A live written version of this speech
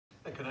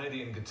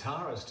Canadian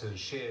guitarist has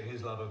shared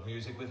his love of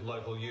music with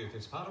local youth.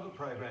 It's part of a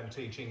program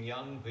teaching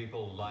young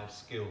people life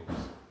skills.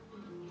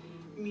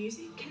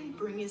 Music can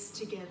bring us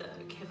together.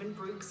 Kevin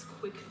Brooks'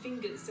 quick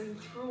fingers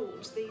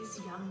enthralled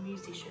these young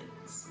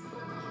musicians.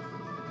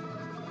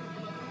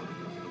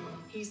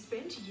 He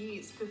spent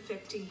years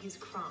perfecting his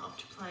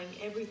craft, playing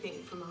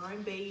everything from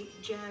R&B,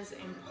 jazz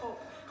and pop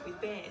with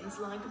bands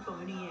like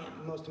Boney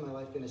M. Most of my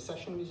life been a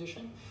session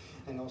musician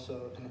and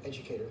also an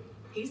educator.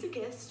 He's a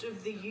guest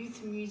of the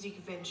Youth Music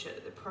Venture.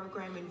 The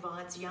program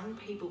invites young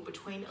people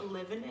between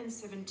 11 and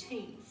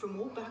 17 from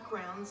all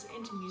backgrounds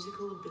and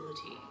musical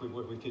ability. We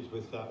work with kids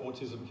with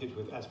autism, kids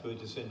with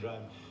Asperger's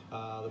syndrome.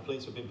 The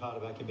police have been part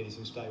of our committee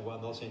since day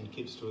one. They'll send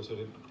kids to us that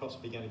are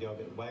possibly going to go a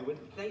bit wayward.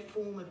 They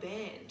form a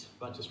band. A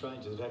bunch of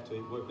strangers that have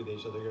to work with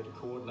each other. They've got to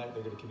coordinate,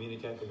 they've got to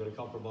communicate, they've got to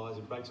compromise.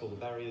 It breaks all the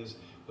barriers,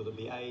 whether it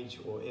be age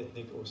or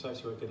ethnic or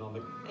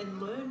socioeconomic.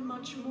 And learn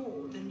much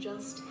more than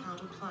just how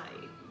to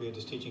play. We are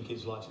just teaching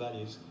kids life's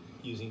values,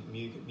 using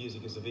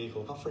music as a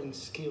vehicle. Offering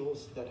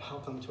skills that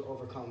help them to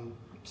overcome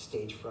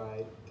stage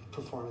fright,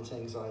 performance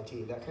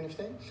anxiety, that kind of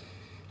thing.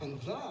 And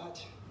that,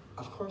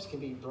 of course, can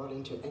be brought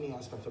into any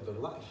aspect of their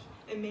life.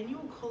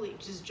 Emmanuel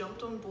College has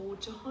jumped on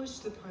board to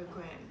host the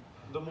program.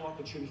 The more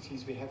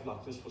opportunities we have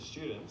like this for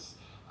students,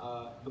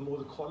 the more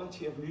the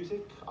quality of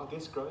music, I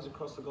guess, grows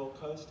across the Gold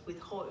Coast. With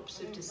hopes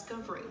of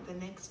discovering the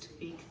next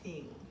big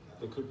thing.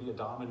 There could be a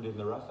diamond in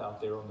the rough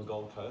out there on the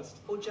Gold Coast.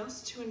 Or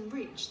just to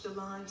enrich the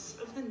lives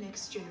of the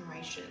next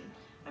generation.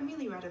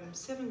 Amelia Adams,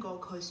 7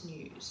 Gold Coast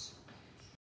News.